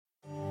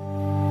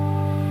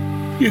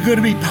You've got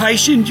to be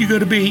patient, you've got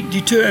to be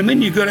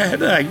determined, you've got to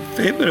have a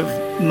fair bit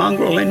of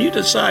mongrel in you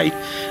to say,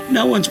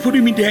 no one's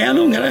putting me down,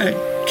 I'm going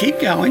to keep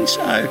going.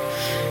 So,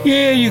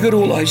 yeah, you've got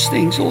all those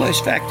things, all those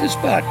factors,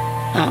 but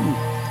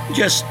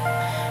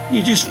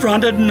you just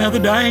front it another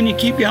day and you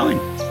keep going.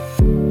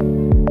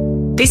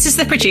 This is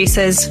The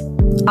Producers.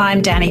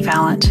 I'm Danny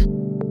Vallant.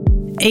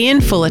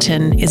 Ian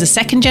Fullerton is a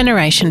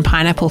second-generation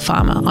pineapple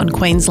farmer on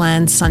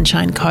Queensland's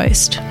Sunshine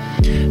Coast.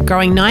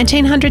 Growing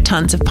 1,900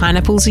 tonnes of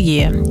pineapples a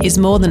year is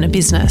more than a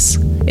business.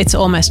 It's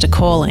almost a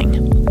calling.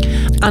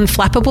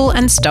 Unflappable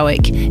and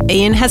stoic,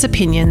 Ian has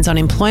opinions on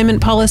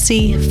employment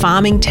policy,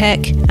 farming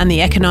tech, and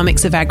the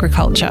economics of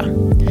agriculture.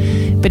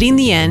 But in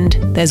the end,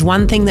 there's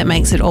one thing that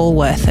makes it all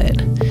worth it.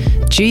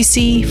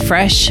 Juicy,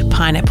 fresh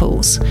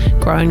pineapples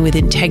grown with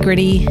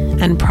integrity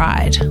and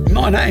pride.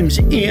 My name's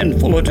Ian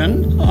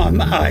Fullerton. I'm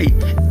a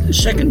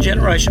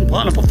second-generation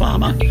pineapple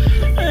farmer,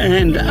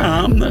 and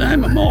the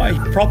name of my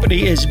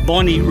property is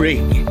Bonnie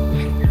Rig,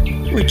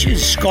 which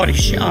is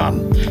Scottish.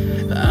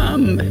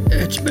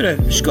 It's a bit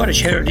of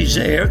Scottish heritage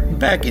there.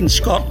 Back in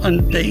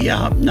Scotland,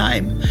 the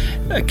name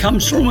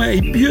comes from a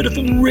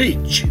beautiful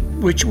ridge,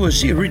 which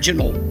was the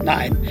original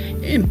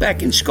name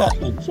back in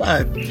Scotland.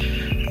 So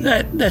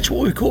that's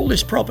what we call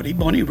this property,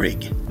 Bonnie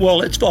Rig.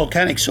 Well, it's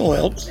volcanic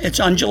soil, it's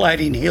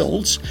undulating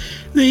hills.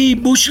 The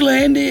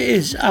bushland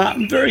is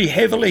very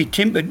heavily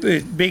timbered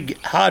with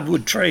big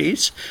hardwood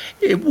trees.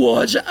 It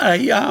was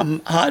a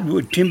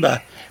hardwood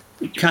timber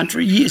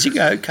country years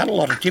ago, cut a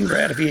lot of timber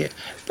out of here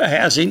for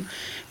housing.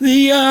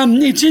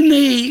 It's in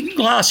the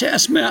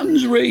Glasshouse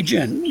Mountains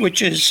region,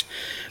 which is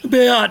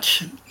about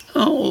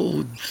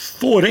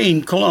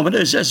 14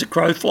 kilometres as the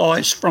crow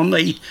flies from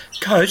the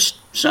coast,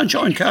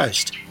 Sunshine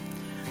Coast.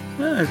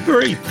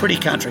 Very pretty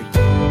country.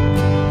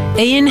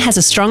 Ian has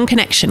a strong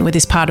connection with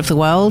this part of the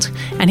world,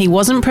 and he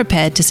wasn't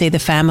prepared to see the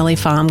family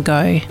farm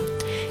go.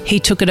 He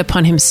took it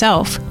upon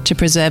himself to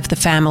preserve the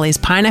family's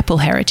pineapple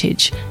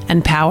heritage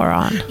and power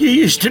on. You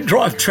used to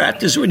drive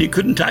tractors when you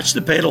couldn't touch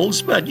the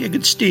pedals, but you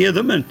could steer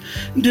them and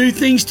do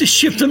things to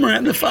shift them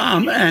around the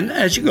farm. And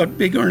as you got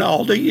bigger and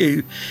older,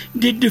 you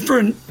did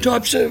different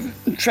types of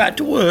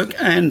tractor work.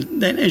 And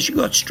then as you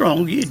got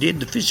stronger, you did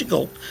the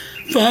physical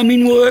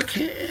farming work.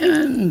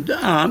 And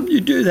you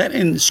do that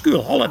in the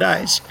school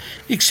holidays,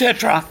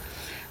 etc.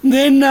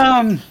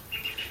 Then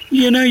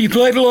you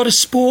played a lot of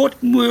sport.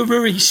 We're a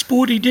very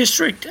sporty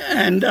district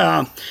and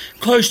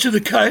close to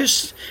the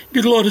coast.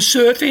 Did a lot of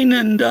surfing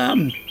and,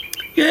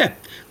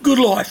 good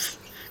life.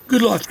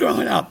 Good life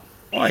growing up.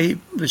 My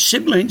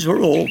siblings were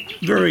all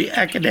very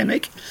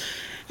academic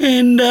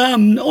and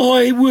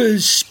I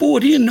was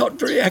sporty and not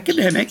very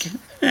academic,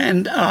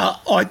 and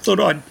I thought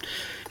I'd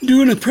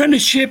do an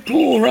apprenticeship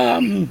or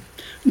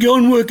go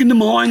and work in the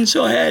mines.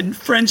 I had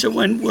friends that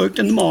went and worked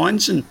in the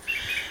mines and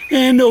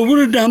I would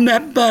have done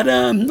that, but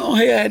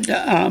I had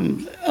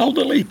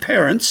elderly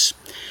parents,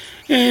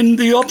 and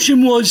the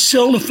option was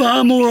sell the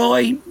farm or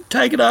I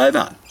take it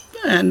over,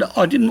 and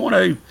I didn't want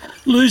to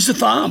lose the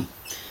farm.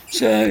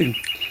 So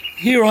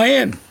here I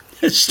am.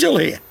 It's still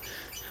here.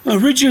 I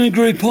originally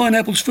grew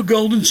pineapples for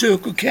Golden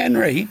Circle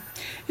Cannery,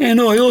 and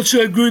I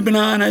also grew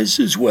bananas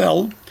as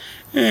well.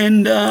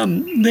 And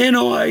then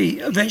I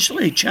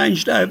eventually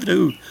changed over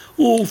to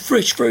all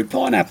fresh fruit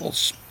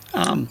pineapples.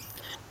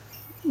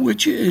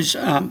 Which is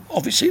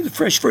obviously the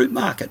fresh fruit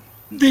market.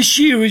 This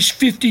year is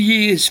 50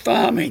 years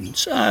farming,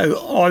 so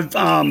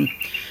I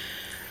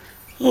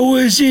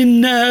was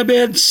in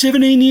about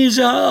 17 years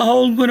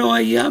old when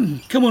I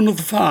come onto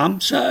the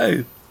farm,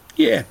 so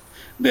yeah,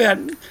 about,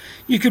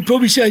 you could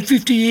probably say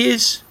 50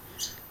 years,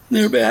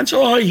 thereabouts.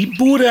 I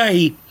bought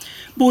a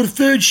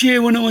third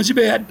share when I was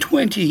about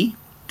 20,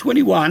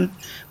 21. By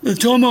the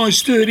time I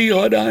was 30,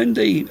 I'd owned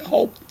the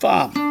whole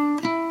farm.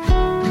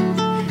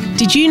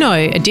 Did you know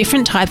a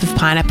different type of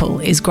pineapple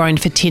is grown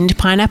for tinned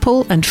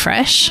pineapple and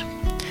fresh?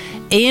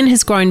 Ian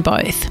has grown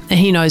both, and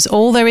he knows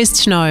all there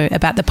is to know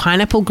about the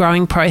pineapple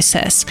growing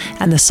process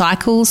and the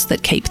cycles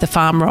that keep the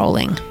farm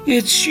rolling.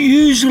 It's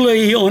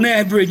usually, on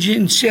average,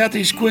 in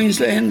southeast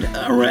Queensland,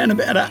 around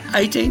about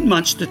 18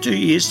 months to 2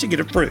 years to get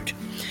a fruit.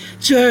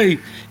 So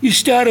you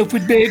start off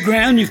with bare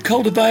ground, you've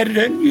cultivated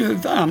it,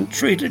 you've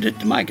treated it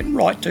to make it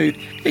right to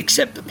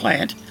accept the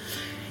plant.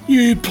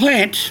 You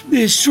plant,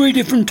 there's 3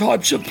 different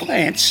types of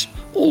plants,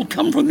 all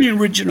come from the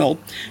original.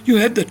 You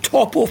have the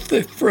top off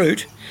the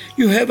fruit,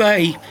 you have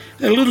a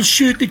little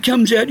shoot that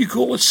comes out, you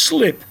call it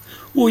slip,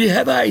 or you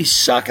have a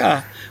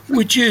sucker,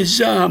 which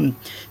is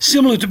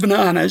similar to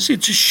bananas.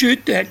 It's a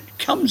shoot that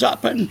comes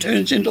up and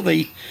turns into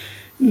the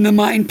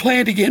main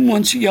plant again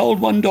once the old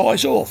one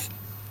dies off.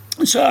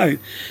 So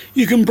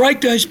you can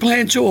break those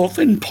plants off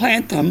and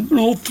plant them, and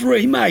all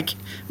 3 make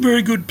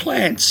very good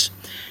plants.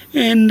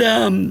 And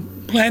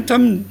plant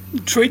them,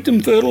 treat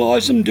them,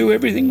 fertilise them, do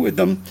everything with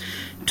them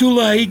till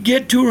they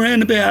get to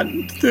around about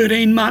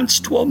 13 months,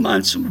 12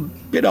 months, a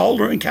bit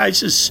older in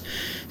cases,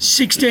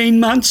 16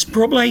 months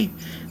probably.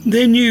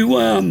 Then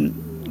you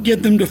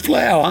get them to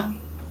flower,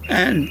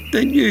 and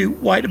then you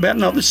wait about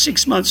another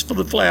 6 months for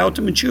the flower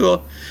to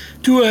mature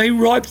to a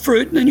ripe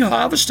fruit, and then you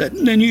harvest it,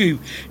 and then you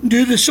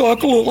do the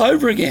cycle all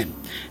over again.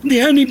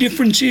 The only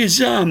difference is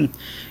you're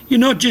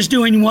not just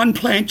doing one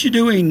plant, you're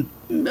doing,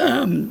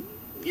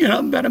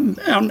 about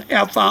on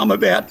our farm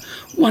about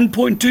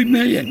 1.2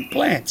 million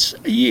plants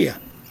a year.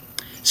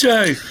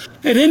 So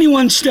at any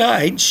one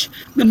stage,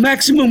 the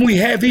maximum we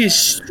have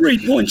is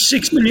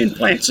 3.6 million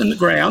plants in the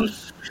ground.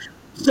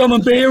 Some are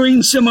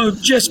bearing, some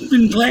have just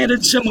been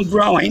planted, some are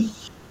growing,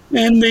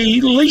 and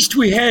the least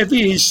we have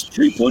is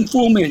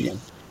 2.4 million.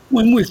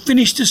 When we've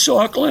finished the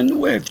cycle and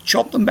we've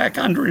chopped them back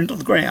under into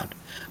the ground,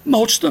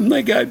 mulched them,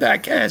 they go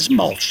back as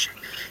mulch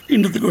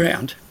into the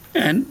ground.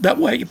 And that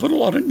way you put a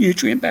lot of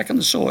nutrient back in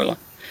the soil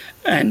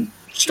and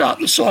start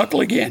the cycle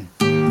again.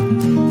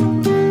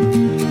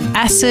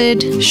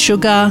 Acid,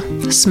 sugar,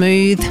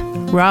 smooth,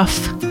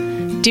 rough.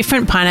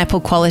 Different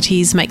pineapple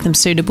qualities make them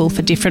suitable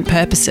for different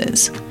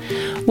purposes.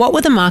 What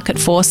were the market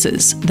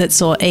forces that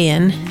saw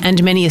Ian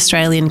and many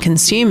Australian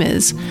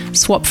consumers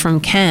swap from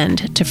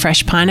canned to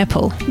fresh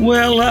pineapple?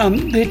 Well,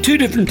 there are two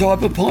different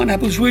types of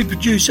pineapples. We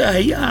produce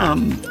a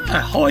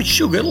high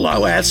sugar,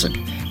 low acid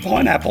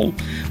pineapple,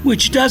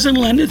 which doesn't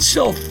lend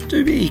itself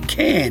to be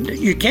canned.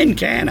 You can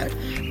can it,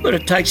 but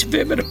it takes a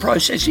fair bit of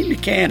processing to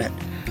can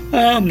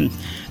it.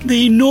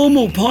 The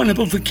normal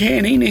pineapple for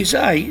canning is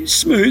a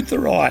smooth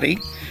variety,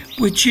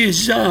 which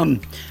is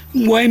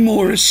way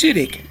more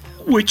acidic,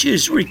 which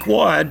is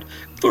required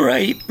for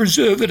a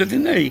preservative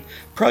in the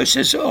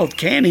process of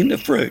canning the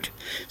fruit.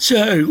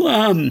 So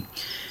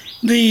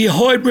the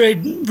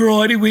hybrid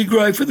variety we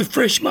grow for the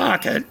fresh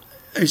market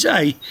is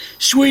a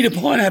sweeter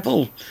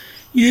pineapple,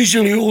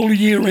 usually all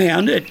year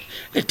round. It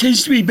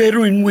tends to be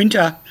better in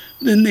winter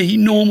than the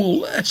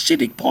normal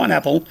acidic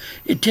pineapple.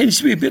 It tends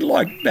to be a bit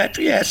like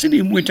battery acid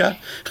in winter.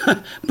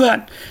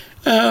 But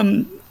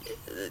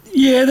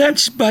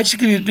that's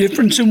basically the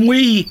difference. And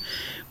we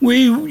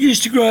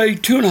used to grow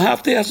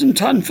 2,500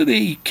 tonne for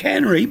the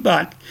cannery,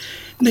 but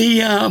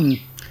the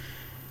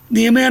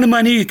amount of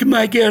money you could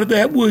make out of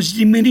that was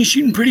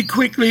diminishing pretty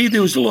quickly.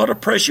 There was a lot of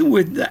pressure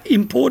with the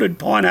imported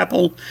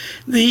pineapple.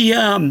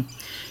 The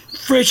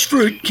fresh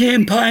fruit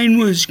campaign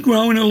was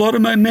growing a lot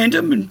of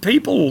momentum, and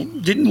people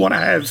didn't want to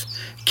have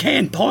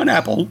canned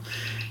pineapple,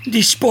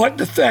 despite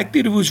the fact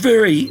that it was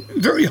very,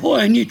 very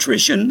high in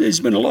nutrition. There's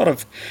been a lot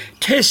of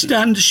tests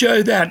done to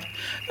show that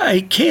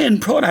a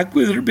canned product,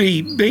 whether it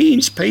be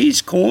beans,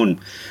 peas, corn,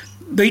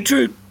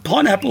 beetroot,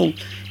 pineapple,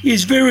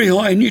 is very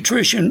high in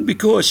nutrition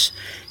because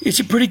it's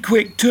a pretty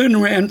quick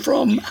turnaround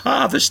from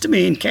harvest to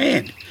being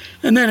canned.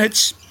 And then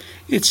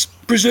it's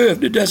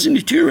preserved, it doesn't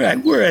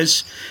deteriorate,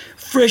 whereas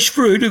fresh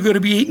fruit have got to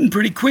be eaten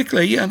pretty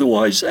quickly,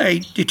 otherwise they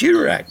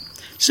deteriorate.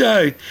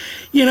 So,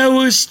 it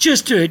was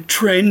just a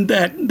trend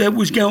that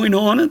was going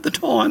on at the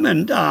time,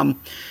 and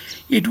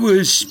it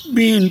was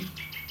being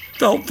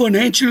felt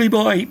financially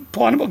by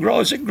pineapple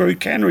growers that grew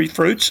cannery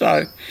fruit.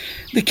 So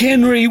the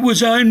cannery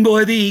was owned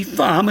by the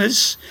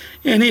farmers,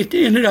 and it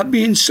ended up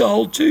being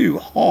sold to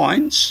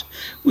Heinz,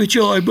 which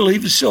I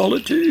believe has sold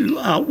it to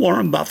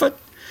Warren Buffett.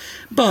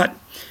 But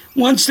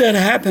once that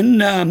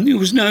happened, it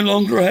was no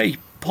longer a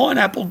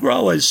pineapple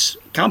growers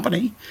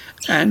company,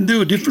 and there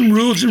were different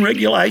rules and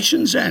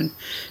regulations, and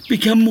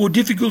become more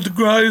difficult to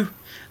grow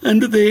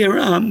under their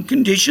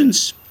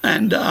conditions,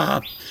 and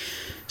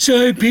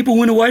so people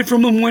went away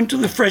from them, went to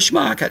the fresh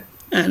market,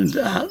 and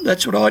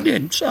that's what I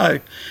did. So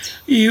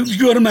you've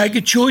got to make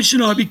a choice,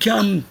 and I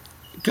become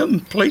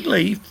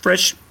completely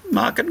fresh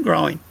market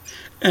growing.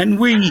 And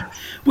we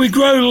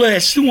grow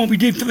less than what we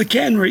did for the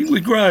cannery.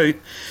 We grow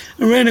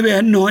around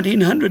about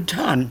 1,900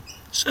 tonne.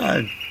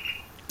 So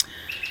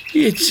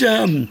it's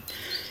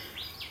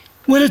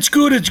when it's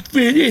good,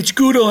 it's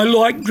good. I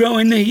like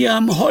growing the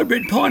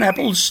hybrid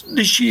pineapples.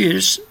 This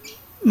year's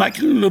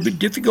making it a little bit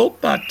difficult,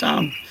 but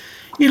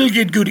it'll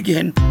get good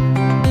again.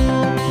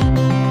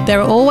 There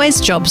are always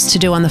jobs to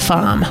do on the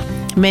farm,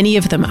 many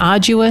of them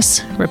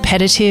arduous,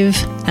 repetitive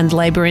and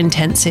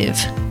labour-intensive.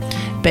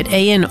 But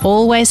Ian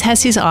always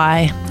has his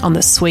eye on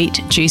the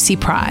sweet, juicy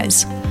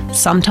prize,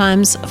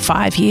 sometimes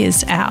 5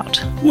 years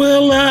out.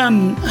 Well,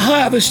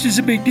 harvest is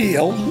a big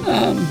deal.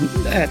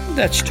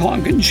 That's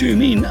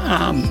time-consuming.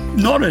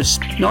 Not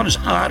as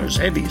hard, as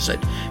heavy as it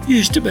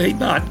used to be,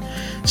 but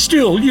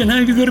still,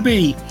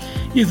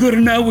 you've got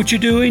to know what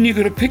you're doing. You've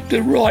got to pick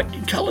the right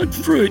coloured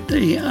fruit,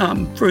 the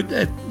fruit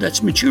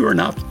that's mature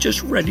enough,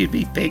 just ready to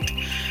be picked.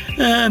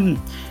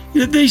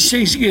 These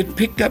things get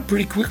picked up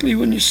pretty quickly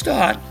when you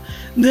start.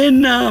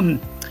 Then,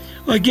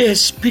 I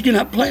guess, picking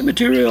up plant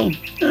material,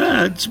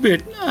 it's a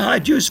bit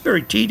arduous,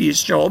 very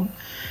tedious job.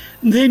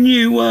 Then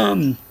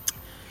you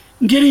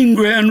getting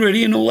ground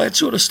ready and all that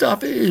sort of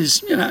stuff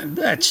is,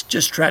 that's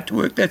just tractor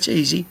work, that's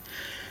easy.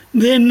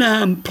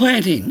 Then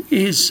planting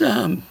is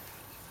a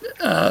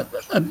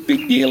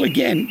big deal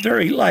again,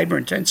 very labour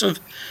intensive,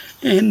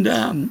 and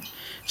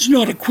it's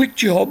not a quick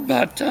job,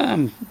 but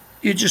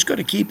you just got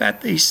to keep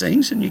at these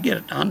things and you get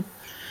it done.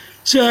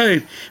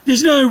 So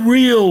there's no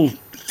real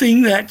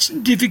thing that's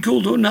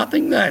difficult or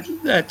nothing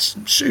that's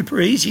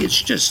super easy.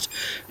 It's just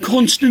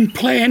constant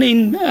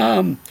planning,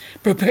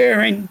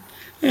 preparing.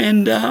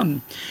 And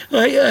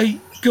a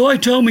guy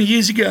told me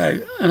years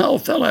ago, an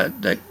old fella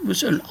that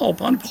was an old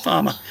pineapple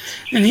farmer,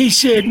 and he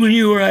said when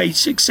you are a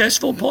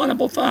successful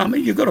pineapple farmer,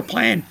 you've got to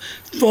plan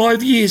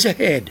 5 years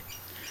ahead.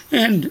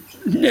 And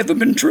never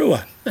been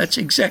truer. That's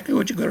exactly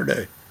what you've got to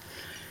do.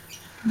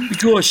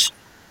 Because,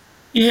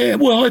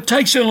 it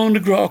takes so long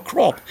to grow a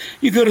crop.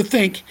 You've got to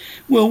think,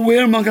 well,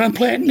 where am I going to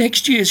plant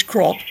next year's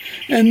crop?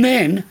 And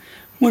then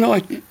when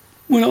I'm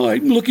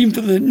looking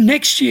for the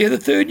next year, the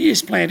third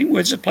year's planting,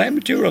 where's the plant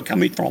material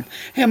coming from?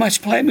 How much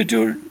plant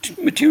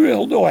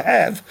material do I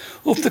have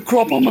off the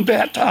crop I'm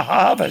about to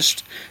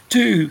harvest?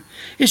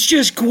 It's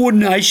just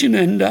coordination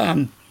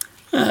and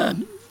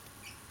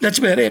that's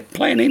about it,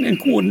 planning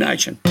and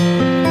coordination.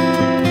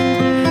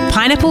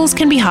 Pineapples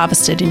can be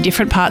harvested in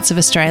different parts of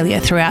Australia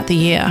throughout the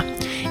year,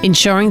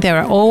 ensuring there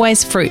are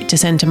always fruit to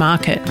send to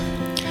market.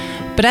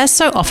 But as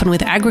so often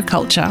with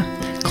agriculture,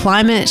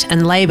 climate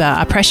and labour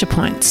are pressure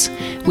points,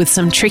 with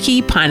some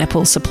tricky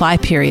pineapple supply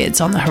periods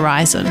on the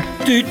horizon.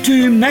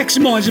 To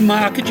maximise a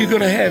market, you've got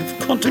to have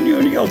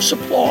continuity of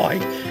supply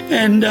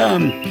and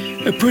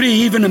a pretty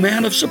even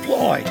amount of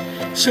supply.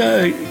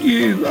 So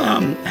you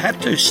have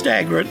to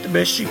stagger it the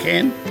best you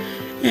can.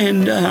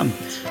 And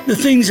the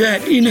things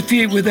that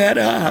interfere with that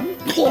are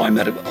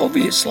climate,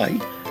 obviously,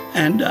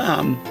 and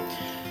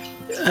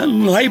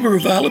labour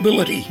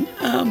availability.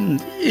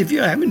 If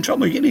you're having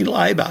trouble getting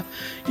labour,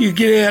 you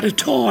get out of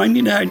time,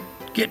 you don't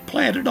get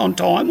planted on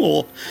time,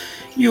 or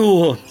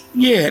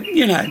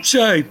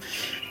so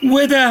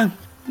weather,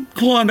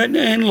 climate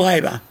and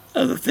labour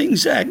are the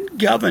things that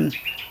govern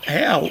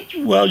how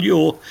well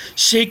your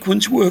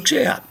sequence works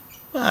out.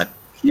 But,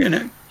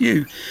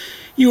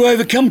 you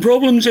overcome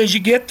problems as you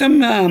get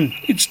them.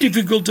 It's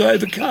difficult to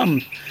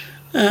overcome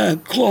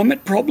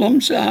climate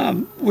problems,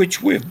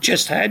 which we've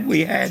just had.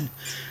 We had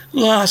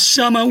last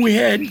summer, we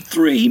had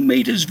 3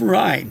 metres of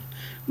rain,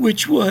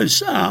 which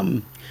was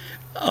a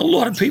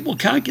lot of people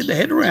can't get their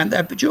head around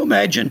that. But you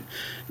imagine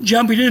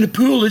jumping in a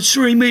pool that's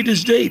 3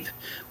 metres deep.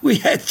 We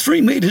had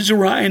 3 metres of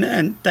rain,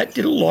 and that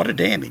did a lot of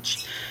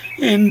damage.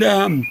 And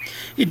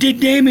it did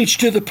damage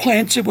to the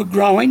plants that were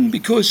growing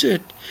because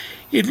it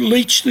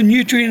leached the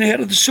nutrient out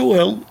of the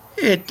soil.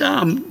 It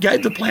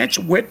gave the plants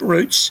wet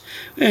roots,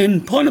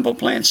 and pineapple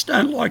plants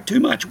don't like too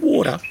much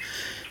water.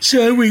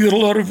 So we got a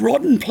lot of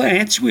rotten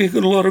plants, we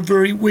got a lot of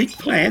very weak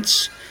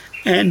plants,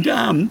 and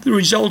the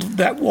result of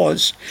that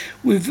was,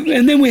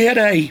 and then we had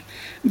a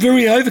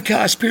very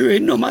overcast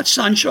period, not much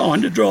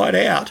sunshine to dry it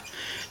out,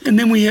 and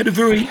then we had a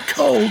very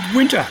cold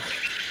winter.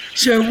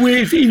 So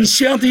in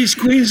southeast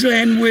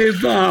Queensland,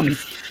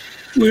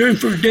 we're in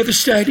for a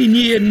devastating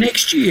year.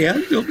 Next year,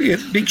 there'll be a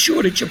big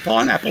shortage of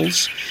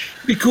pineapples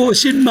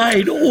because it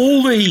made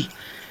all the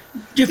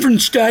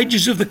different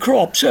stages of the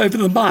crops over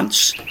the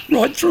months,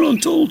 right through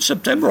until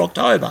September,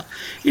 October.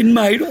 It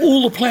made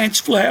all the plants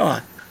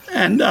flower.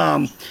 And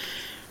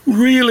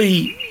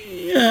we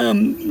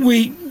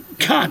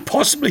can't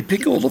possibly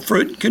pick all the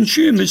fruit.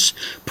 Consumers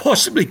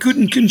possibly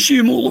couldn't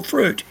consume all the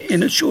fruit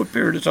in a short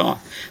period of time.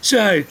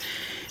 So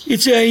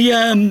it's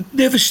a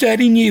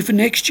devastating year for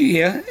next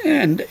year,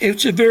 and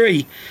it's a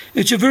very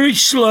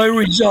slow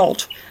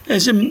result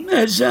as a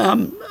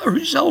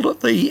result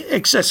of the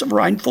excessive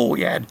rainfall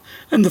we had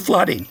and the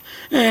flooding.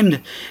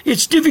 And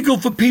it's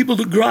difficult for people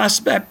to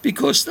grasp that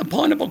because the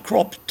pineapple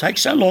crop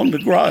takes so long to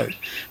grow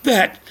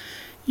that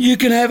you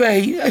can have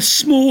a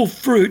small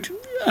fruit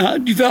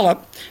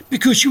develop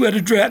because you had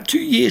a drought 2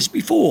 years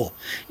before.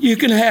 You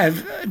can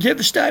have a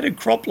devastated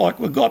crop like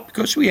we got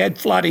because we had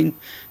flooding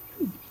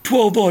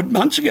 18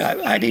 months ago.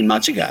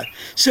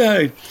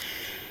 So,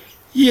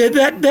 yeah,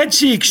 that's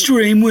the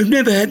extreme. We've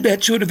never had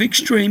that sort of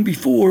extreme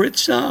before.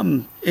 It's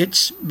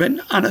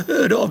been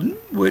unheard of.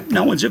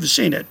 No one's ever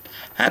seen it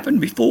happen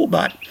before.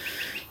 But,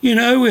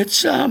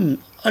 it's, I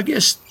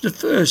guess the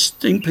first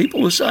thing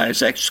people will say is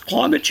that's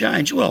climate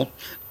change. Well,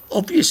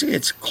 obviously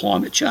it's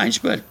climate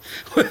change, but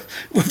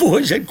we've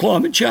always had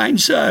climate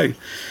change. So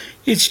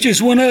it's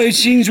just one of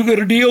those things we've got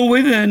to deal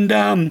with.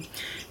 And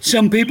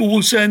some people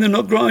will say they're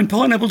not growing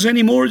pineapples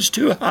anymore, it's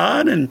too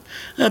hard. And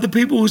other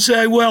people will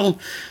say, well,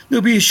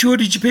 there'll be a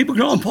shortage of people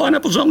growing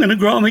pineapples, I'm going to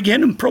grow them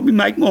again and probably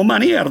make more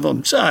money out of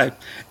them. So,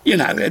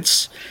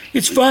 it's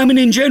farming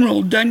in general.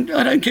 I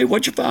don't care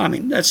what you're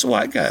farming. That's the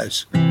way it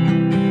goes.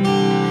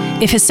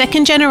 If a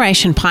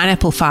second-generation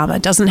pineapple farmer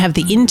doesn't have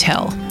the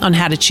intel on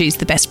how to choose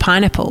the best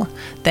pineapple,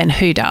 then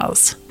who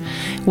does?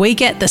 We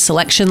get the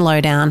selection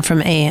lowdown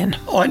from Ian.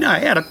 I know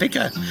how to pick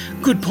a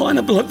good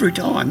pineapple every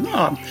time.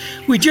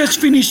 We just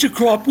finished a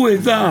crop.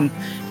 We've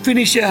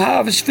finished our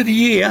harvest for the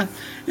year,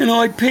 and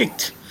I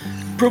picked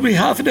probably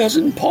half a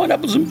dozen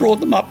pineapples and brought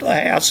them up to the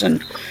house.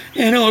 And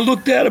I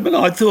looked at them and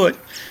I thought,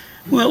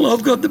 well,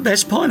 I've got the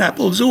best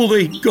pineapples. All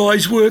the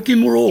guys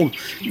working were all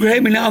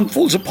grabbing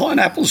armfuls of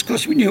pineapples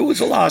because we knew it was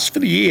the last for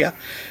the year.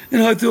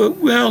 And I thought,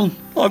 well,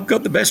 I've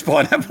got the best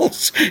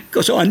pineapples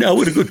because I know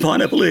what a good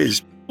pineapple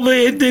is.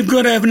 They've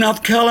got to have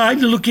enough colour.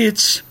 Look,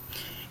 it's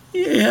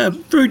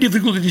very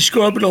difficult to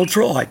describe, but I'll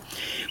try.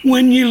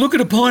 When you look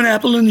at a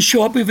pineapple in the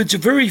shop, if it's a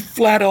very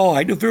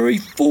flat-eyed, a very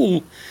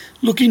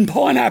full-looking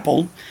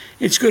pineapple,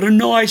 it's got a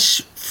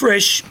nice,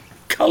 fresh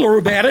colour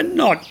about it,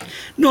 not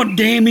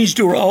damaged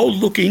or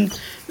old-looking,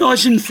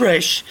 nice and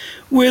fresh.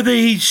 Where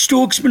the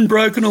stalk's been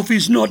broken off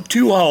is not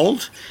too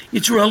old,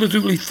 it's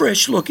relatively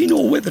fresh-looking,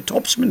 or where the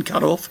top's been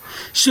cut off,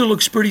 still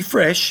looks pretty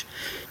fresh.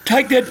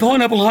 Take that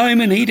pineapple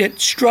home and eat it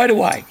straight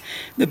away.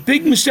 The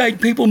big mistake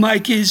people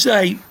make is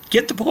they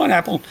get the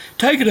pineapple,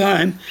 take it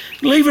home,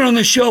 leave it on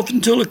the shelf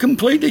until it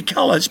completely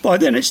colours. By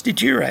then it's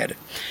deteriorated.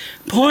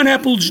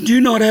 Pineapples do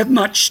not have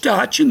much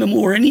starch in them,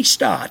 or any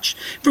starch,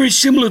 very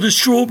similar to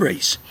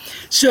strawberries.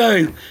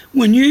 So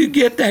when you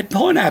get that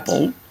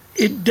pineapple,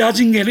 it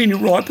doesn't get any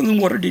riper than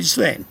what it is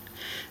then.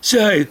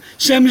 So,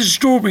 same as a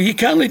strawberry, you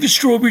can't leave a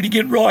strawberry to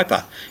get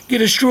riper. Get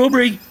a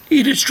strawberry,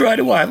 eat it straight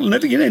away, it'll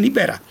never get any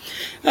better.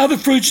 Other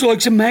fruits like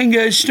some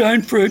mango,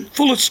 stone fruit,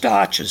 full of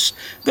starches,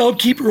 they'll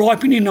keep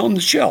ripening on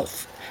the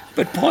shelf,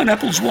 but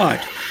pineapples won't.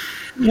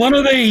 One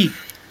of the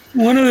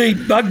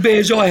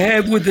bugbears I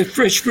have with the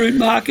fresh fruit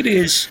market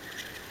is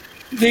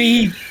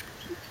the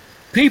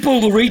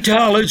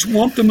retailers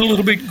want them a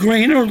little bit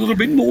greener, a little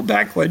bit more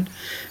backward,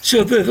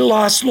 so that they'll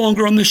last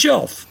longer on the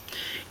shelf.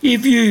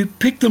 If you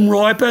pick them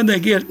riper, they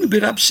get a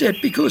bit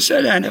upset because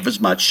they don't have as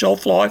much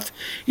shelf life.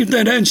 If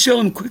they don't sell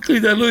them quickly,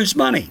 they lose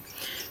money.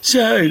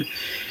 So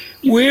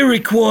we're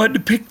required to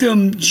pick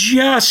them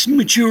just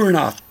mature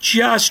enough,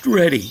 just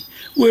ready.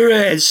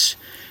 Whereas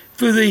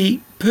for the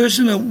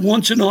person that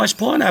wants a nice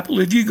pineapple,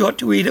 if you got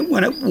to eat it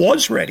when it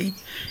was ready,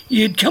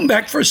 you'd come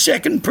back for a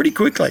second pretty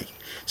quickly.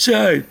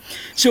 So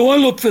I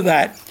look for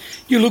that.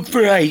 You look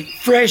for a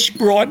fresh,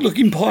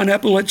 bright-looking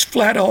pineapple that's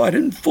flat-eyed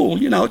and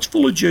full. You know, it's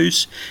full of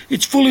juice.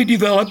 It's fully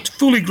developed,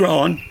 fully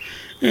grown.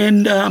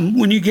 And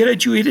when you get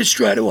it, you eat it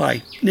straight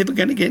away. Never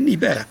going to get any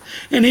better.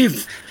 And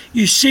if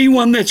you see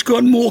one that's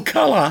got more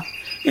colour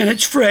and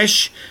it's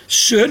fresh,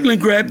 certainly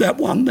grab that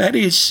one. That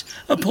is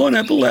a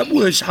pineapple that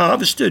was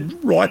harvested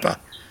riper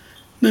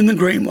than the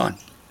green one.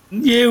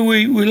 Yeah,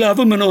 we love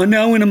them, and I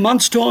know in a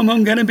month's time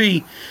I'm going to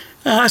be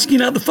asking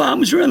other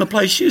farmers around the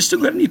place, you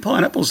still got any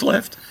pineapples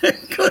left?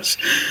 Because,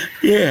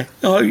 yeah,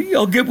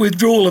 I'll get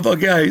withdrawal if I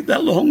go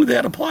that long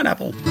without a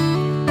pineapple.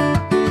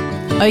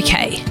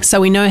 Okay, so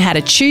we know how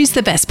to choose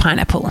the best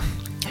pineapple.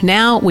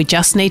 Now we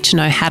just need to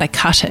know how to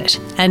cut it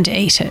and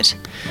eat it.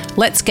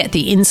 Let's get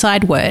the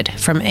inside word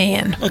from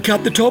Ian. I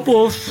cut the top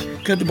off,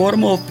 cut the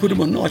bottom off, put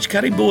them on a nice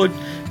cutting board,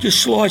 just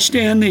slice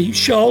down the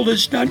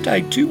shoulders. Don't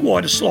take too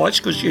wide a slice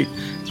because you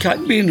cut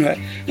in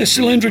a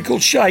cylindrical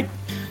shape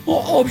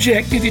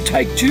object. If you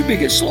take too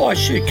big a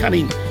slice, you're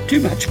cutting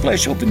too much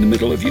flesh off in the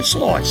middle of your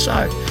slice. So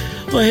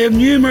I have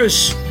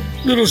numerous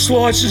little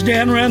slices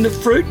down around the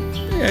fruit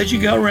as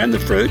you go around the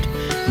fruit.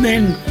 And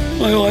then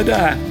I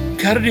either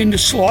cut it into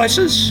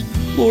slices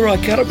or I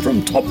cut it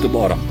from top to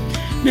bottom.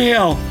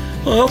 Now,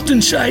 I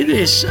often say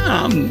this,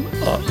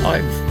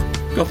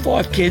 I've got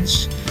 5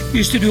 kids,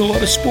 used to do a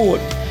lot of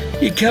sport.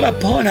 You'd cut up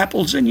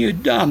pineapples and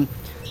you'd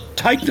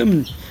take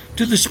them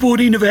to the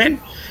sporting event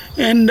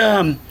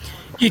and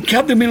you'd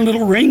cut them in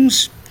little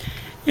rings,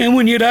 and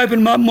when you'd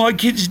open them up, my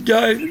kids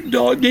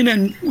dived in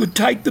and would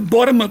take the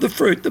bottom of the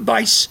fruit, the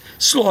base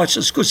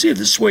slices, because they're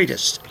the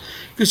sweetest,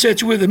 because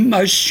that's where the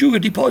most sugar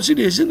deposit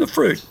is in the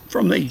fruit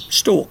from the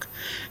stalk.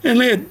 And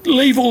they'd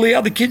leave all the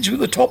other kids with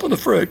the top of the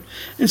fruit,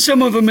 and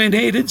some of them had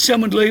eat it,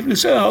 some would leave and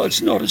say, oh,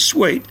 it's not as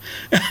sweet.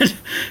 And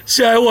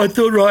so I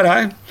thought,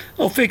 righto,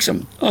 I'll fix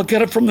them. I'll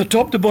cut it from the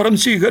top to bottom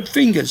so you've got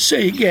fingers, so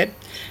you get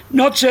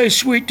not so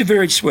sweet to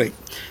very sweet.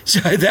 So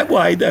that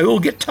way they all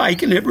get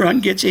taken, everyone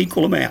gets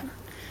equal amount.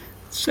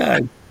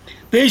 So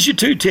there's your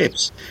 2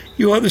 tips.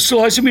 You either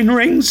slice them in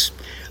rings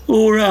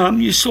or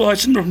you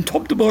slice them from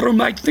top to bottom and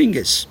make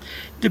fingers.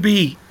 To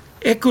be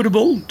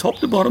equitable, top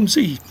to bottom's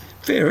the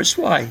fairest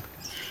way.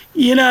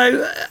 You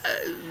know,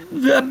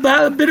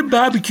 a bit of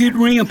barbecued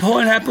ring of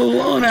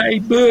pineapple on a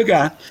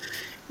burger,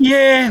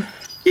 yeah,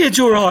 it's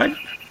all right.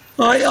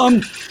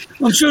 I'm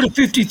sort of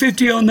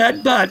 50-50 on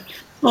that, but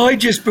I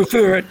just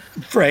prefer it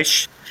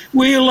fresh.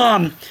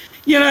 We'll,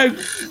 you know,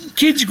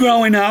 kids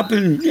growing up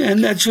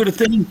and that sort of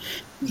thing,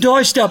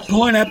 diced up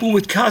pineapple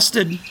with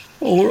custard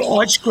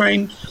or ice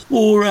cream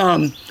or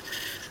rice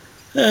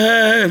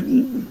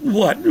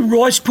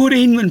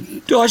pudding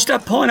and diced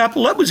up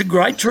pineapple, that was a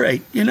great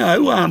treat, you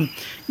know.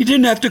 You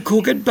didn't have to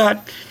cook it,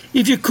 but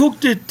if you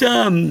cooked it,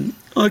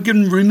 I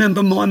can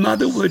remember my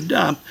mother would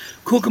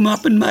cook them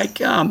up and make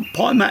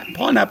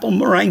pineapple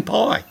meringue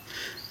pie.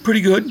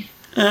 Pretty good.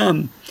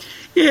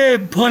 Yeah,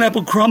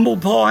 pineapple crumble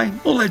pie,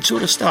 all that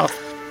sort of stuff.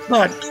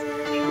 But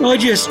I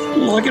just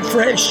like it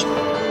fresh.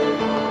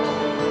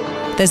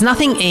 There's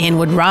nothing Ian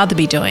would rather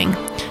be doing,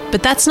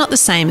 but that's not the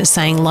same as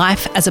saying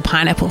life as a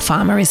pineapple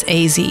farmer is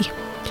easy.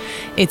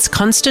 It's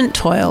constant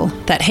toil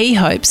that he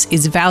hopes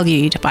is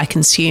valued by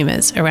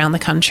consumers around the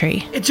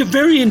country. It's a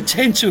very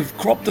intensive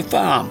crop to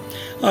farm.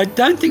 I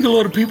don't think a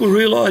lot of people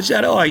realise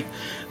that.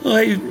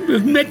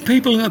 I've met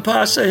people in the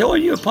past say, oh,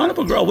 you're a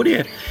pineapple grower, what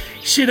do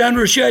sit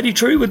under a shady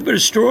tree with a bit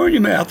of straw in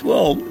your mouth?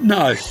 Well,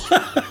 no.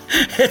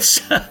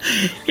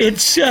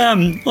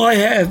 I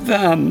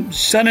have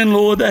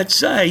son-in-law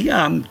that's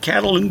a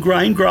cattle and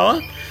grain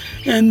grower,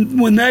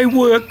 and when they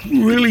work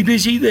really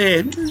busy,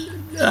 they're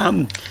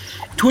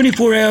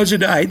 24 hours a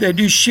day. They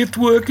do shift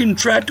work and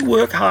tractor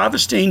work,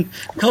 harvesting,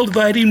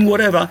 cultivating,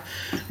 whatever.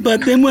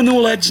 But then when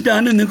all that's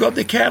done and they've got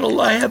the cattle,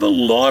 they have a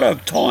lot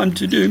of time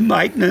to do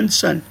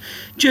maintenance and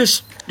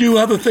just do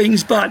other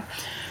things. But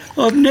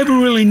I've never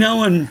really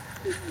known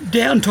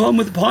downtime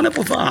with the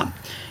pineapple farm.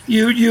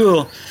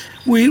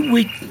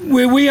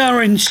 Where we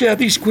are in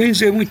southeast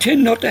Queensland, we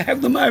tend not to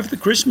have them over the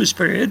Christmas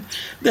period.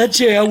 That's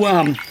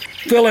our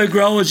fellow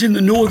growers in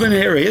the northern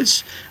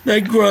areas. They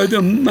grow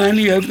them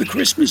mainly over the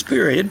Christmas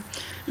period.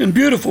 And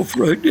beautiful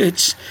fruit.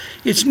 It's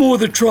more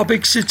the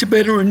tropics. It's a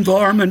better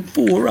environment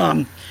for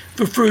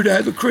fruit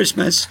over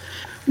Christmas.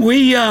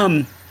 We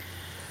fill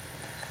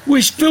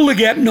the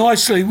gap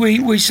nicely.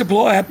 We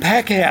supply a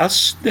pack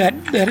house that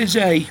is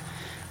a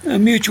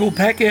mutual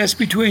pack house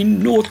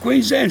between North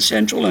Queensland,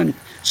 Central and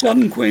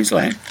Southern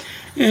Queensland,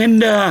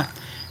 and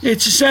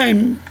it's the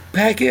same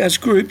pack house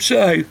group.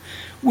 So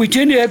we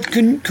tend to have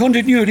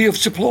continuity of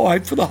supply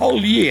for the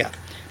whole year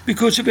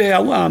because of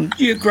our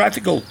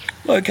geographical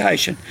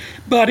location.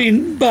 But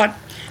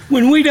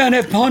when we don't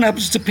have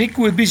pineapples to pick,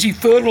 we're busy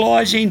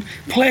fertilising,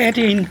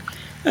 planting,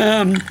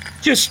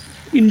 just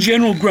in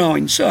general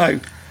growing. So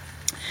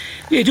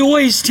it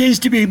always tends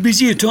to be a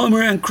busier time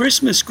around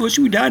Christmas because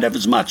we don't have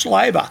as much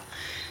labour.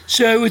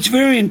 So it's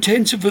very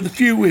intensive for the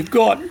few we've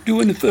got,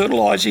 doing the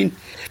fertilising,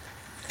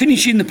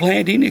 finishing the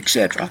planting,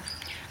 etc.,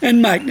 and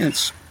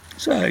maintenance.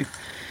 So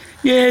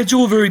yeah, it's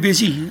all very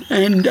busy,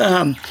 and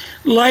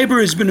labour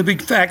has been a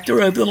big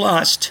factor over the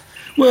last,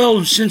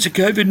 since the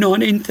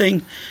COVID-19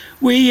 thing.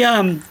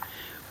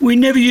 We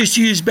never used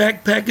to use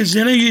backpackers,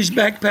 then I used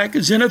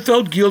backpackers, then I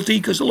felt guilty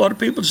because a lot of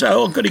people say,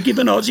 I've got to give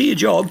an Aussie a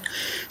job.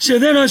 So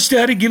then I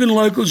started giving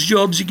locals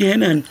jobs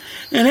again, and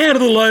out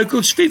of the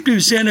locals,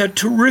 50% are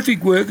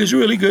terrific workers,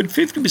 really good,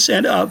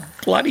 50% are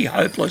bloody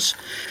hopeless.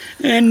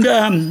 And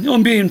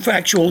I'm being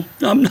factual,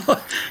 I'm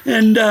not,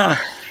 and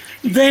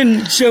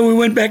then, so we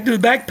went back to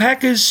the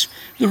backpackers.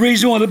 The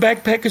reason why the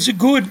backpackers are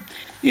good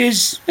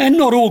is, and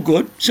not all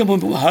good, some of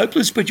them are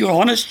hopeless, but you're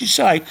honest, you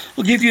say,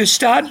 I'll give you a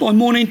start by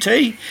morning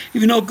tea. If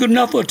you're not good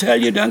enough, I'll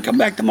tell you, don't come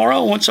back tomorrow,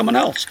 I want someone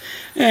else.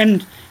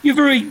 And you're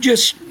very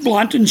just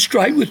blunt and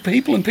straight with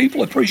people, and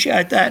people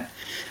appreciate that.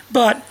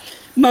 But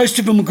most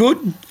of them are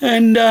good,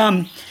 and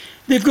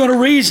they've got a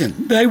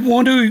reason. They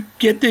want to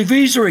get their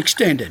visa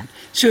extended.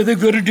 So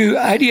they've got to do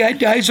 88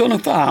 days on a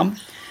farm,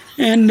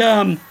 and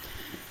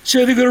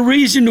so they've got a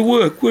reason to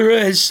work,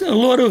 whereas a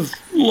lot of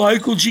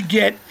locals you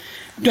get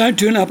don't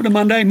turn up on a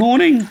Monday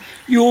morning.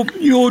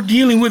 You're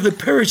dealing with a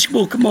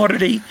perishable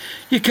commodity.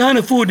 You can't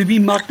afford to be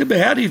mucked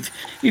about. If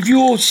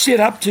you're set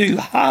up to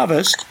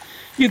harvest,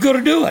 you've got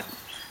to do it.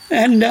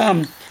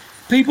 And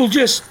people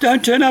just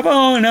don't turn up,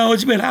 oh no,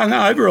 it's been hung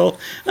over, or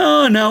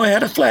oh no, I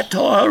had a flat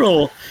tyre,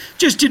 or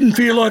just didn't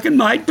feel like it,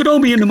 mate, but I'll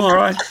be in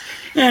tomorrow.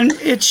 And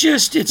it's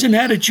an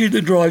attitude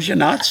that drives you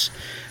nuts.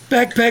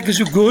 Backpackers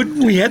are good.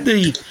 We had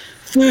the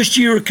first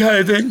year of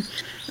COVID,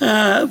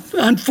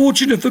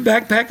 unfortunate for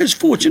backpackers,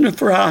 fortunate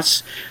for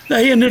us.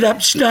 They ended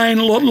up staying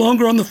a lot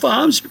longer on the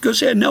farms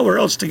because they had nowhere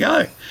else to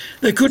go.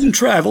 They couldn't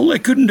travel, they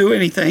couldn't do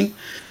anything.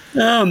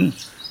 And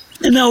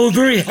they were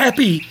very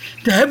happy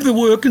to have the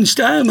work and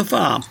stay on the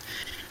farm.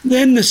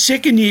 Then the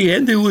second year,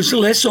 there was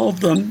less of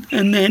them,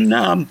 and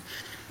then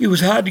it was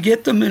hard to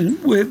get them,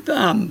 and we've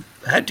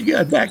had to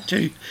go back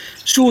to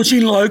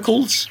sourcing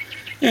locals.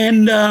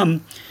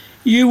 And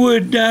you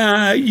would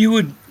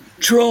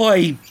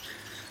try,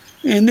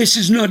 and this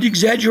is not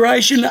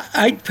exaggeration,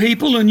 8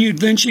 people, and you'd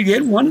eventually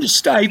get one to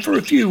stay for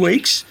a few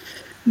weeks.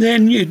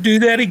 Then you'd do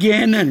that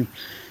again. And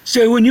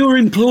so when you're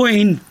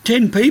employing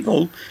 10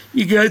 people,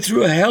 you go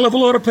through a hell of a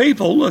lot of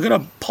people. Look at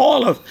a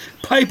pile of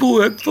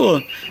paperwork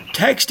for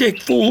tax deck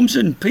forms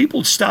and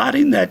people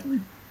starting that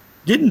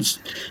didn't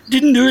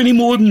do any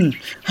more than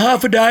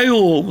half a day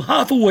or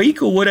half a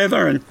week or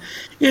whatever. And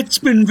it's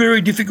been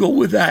very difficult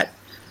with that.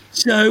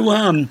 So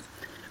I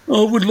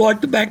would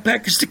like the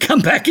backpackers to come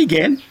back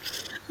again,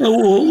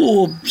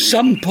 or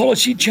some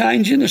policy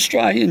change in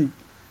Australian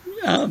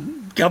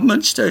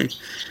governments to,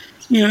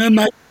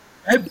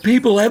 have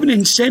people have an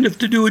incentive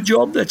to do a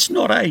job that's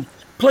not a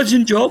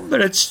pleasant job,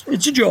 but it's a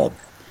job.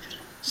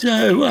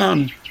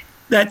 So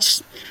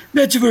that's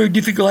a very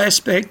difficult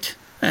aspect,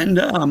 and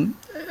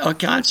I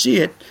can't see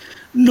it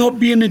not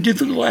being a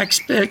difficult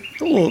aspect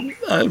for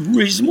a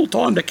reasonable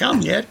time to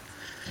come yet.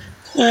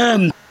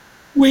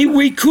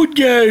 We could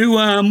go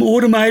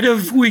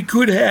automotive, we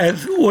could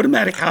have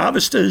automatic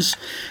harvesters,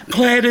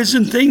 planters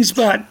and things,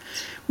 but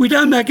we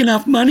don't make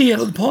enough money out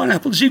of the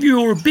pineapples. If you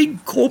were a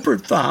big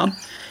corporate farm,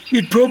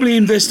 you'd probably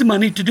invest the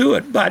money to do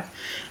it. But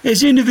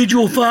as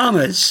individual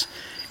farmers,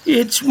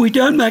 we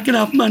don't make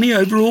enough money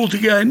overall to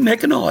go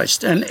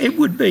mechanised, and it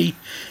would be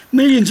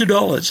millions of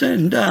dollars,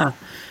 and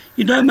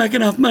you don't make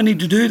enough money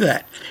to do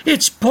that.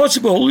 It's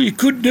possible, you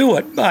could do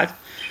it, but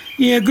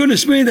Yeah,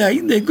 goodness me,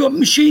 they've got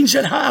machines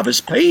that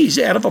harvest peas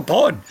out of a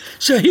pod.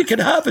 So you can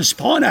harvest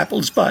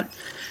pineapples, but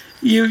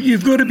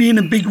you've got to be in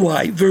a big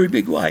way, very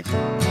big way.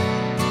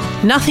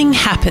 Nothing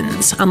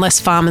happens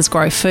unless farmers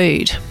grow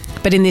food.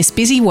 But in this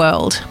busy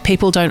world,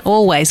 people don't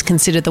always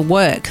consider the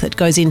work that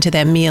goes into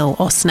their meal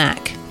or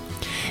snack.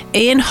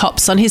 Ian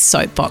hops on his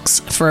soapbox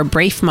for a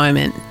brief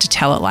moment to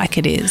tell it like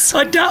it is.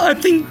 I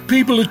think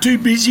people are too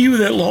busy with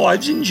their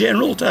lives in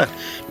general to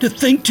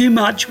think too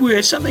much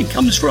where something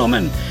comes from,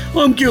 and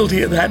I'm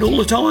guilty of that all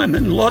the time,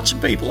 and lots of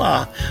people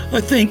are.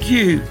 I think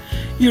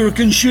you're a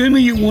consumer,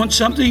 you want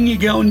something, you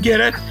go and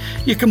get it,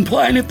 you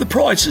complain if the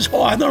price is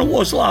higher than it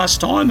was last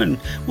time and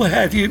what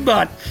have you,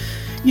 but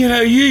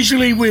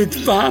usually with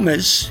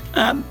farmers,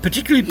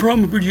 particularly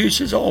primary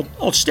producers,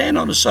 I'll stand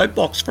on a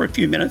soapbox for a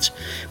few minutes,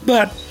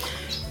 but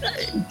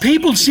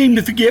people seem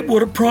to forget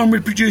what a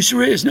primary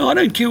producer is. Now, I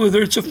don't care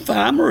whether it's a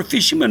farmer, a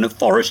fisherman, a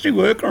forestry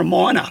worker, a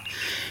miner.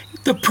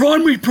 The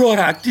primary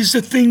product is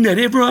the thing that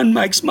everyone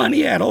makes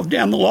money out of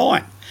down the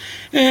line.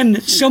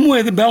 And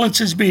somewhere the balance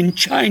has been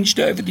changed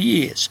over the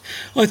years.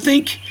 I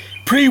think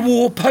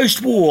pre-war,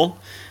 post-war,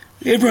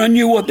 everyone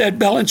knew what that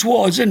balance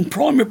was, and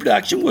primary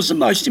production was the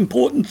most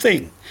important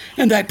thing,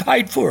 and they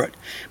paid for it.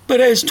 But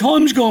as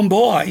time's gone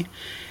by,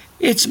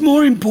 it's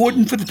more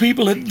important for the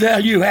people that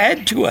value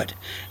add to it.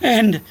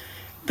 And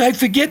they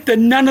forget that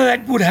none of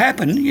that would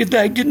happen if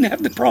they didn't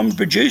have the primary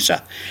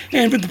producer.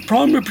 And if the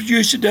primary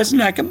producer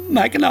doesn't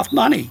make enough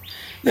money,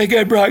 they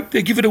go broke,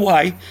 they give it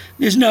away,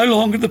 there's no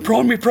longer the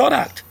primary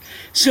product.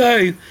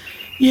 So,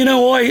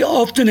 I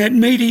often at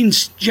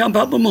meetings jump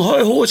up on my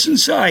high horse and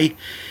say,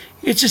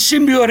 it's a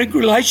symbiotic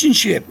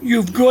relationship.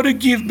 You've got to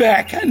give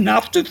back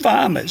enough to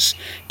farmers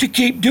to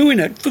keep doing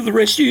it for the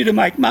rest of you to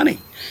make money.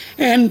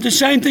 And the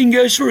same thing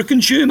goes for a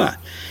consumer.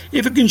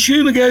 If a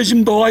consumer goes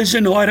and buys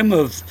an item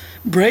of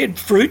bread,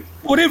 fruit,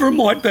 whatever it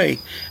might be,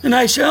 and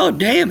they say, oh,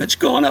 damn, it's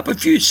gone up a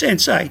few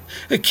cents a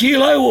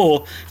kilo,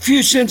 or a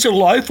few cents a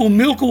loaf, or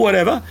milk, or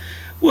whatever,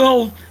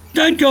 well,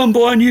 don't go and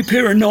buy a new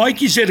pair of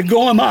Nikes that have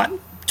gone up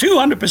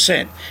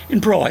 200%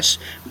 in price.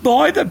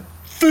 Buy the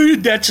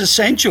food that's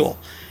essential,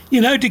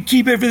 to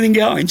keep everything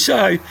going.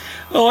 So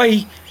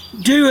I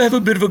do have a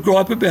bit of a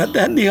gripe about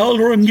that, and the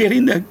older I'm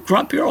getting, the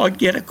grumpier I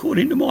get,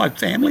 according to my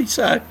family.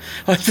 So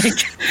I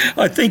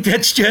think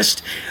that's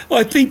just,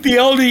 I think the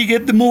older you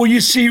get, the more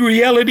you see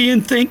reality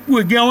and think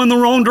we're going the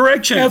wrong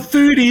direction. Our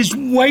food is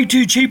way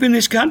too cheap in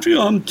this country,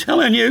 I'm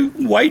telling you,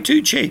 way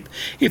too cheap.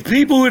 If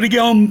people were to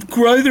go and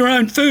grow their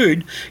own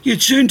food,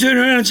 you'd soon turn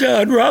around and say,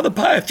 I'd rather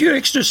pay a few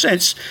extra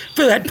cents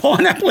for that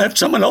pineapple, have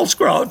someone else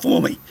grow it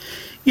for me.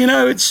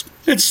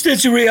 That's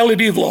the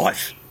reality of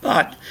life.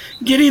 But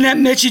getting that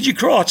message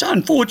across,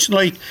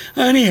 unfortunately,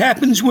 only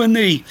happens when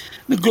the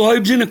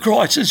globe's in a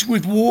crisis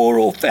with war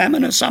or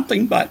famine or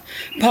something. But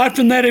apart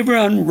from that,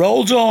 everyone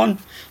rolls on.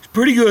 It's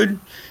pretty good,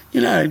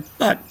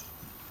 But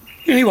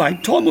anyway,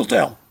 time will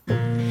tell.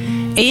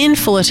 Ian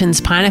Fullerton's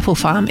pineapple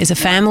farm is a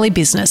family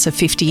business of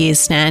 50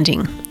 years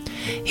standing.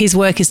 His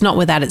work is not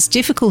without its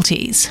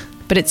difficulties,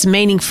 but it's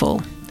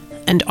meaningful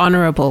and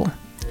honourable.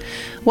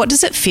 What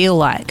does it feel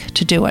like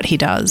to do what he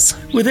does?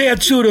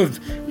 Without sort of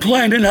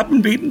playing it up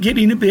and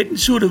getting a bit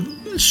sort of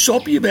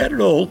soppy about it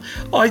all,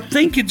 I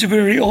think it's a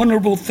very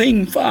honourable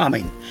thing,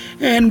 farming.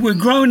 And we're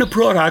growing a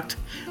product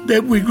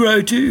that we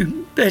grow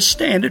to best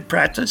standard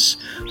practice.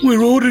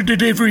 We're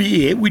audited every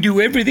year. We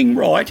do everything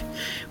right.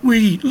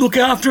 We look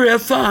after our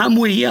farm.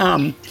 We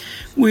are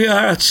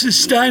as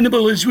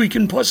sustainable as we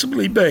can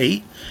possibly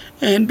be,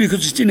 and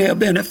because it's in our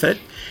benefit.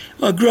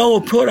 I grow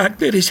a product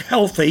that is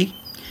healthy.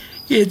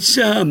 It's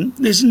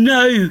there's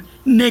no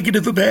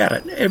negative about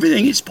it.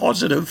 Everything is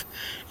positive,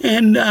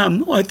 and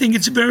I think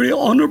it's a very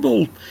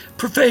honourable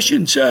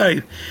profession. So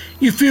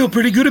you feel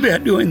pretty good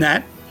about doing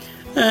that.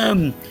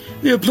 There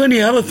are plenty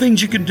of other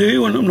things you can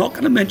do, and I'm not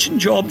going to mention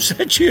jobs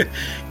that you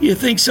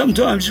think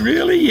sometimes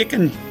really you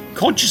can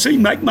consciously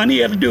make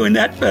money out of doing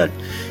that. But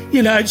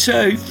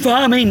so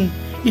farming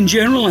in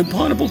general and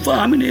pineapple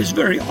farming is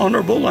very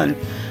honourable, and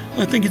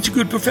I think it's a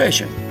good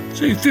profession.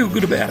 So you feel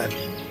good about it.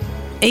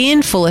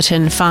 Ian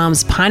Fullerton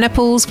farms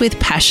pineapples with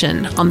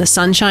passion on the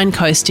Sunshine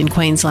Coast in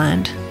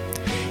Queensland.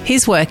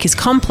 His work is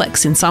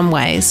complex in some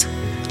ways,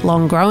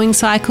 long growing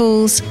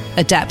cycles,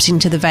 adapting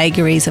to the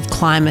vagaries of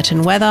climate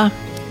and weather,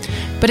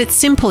 but it's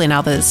simple in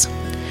others.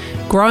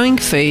 Growing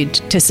food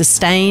to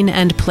sustain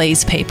and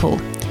please people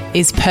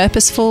is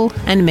purposeful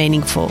and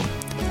meaningful,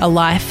 a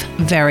life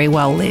very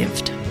well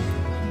lived.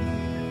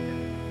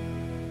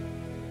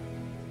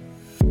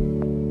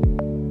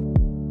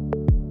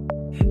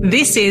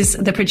 This is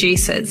The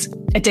Producers,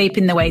 a Deep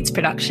in the Weeds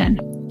production.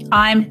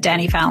 I'm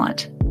Danny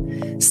Vallant.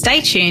 Stay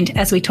tuned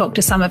as we talk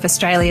to some of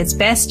Australia's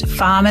best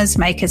farmers,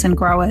 makers and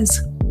growers.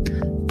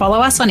 Follow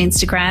us on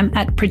Instagram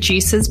at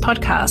Producers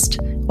Podcast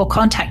or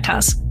contact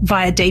us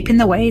via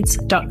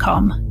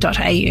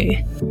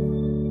deepintheweeds.com.au.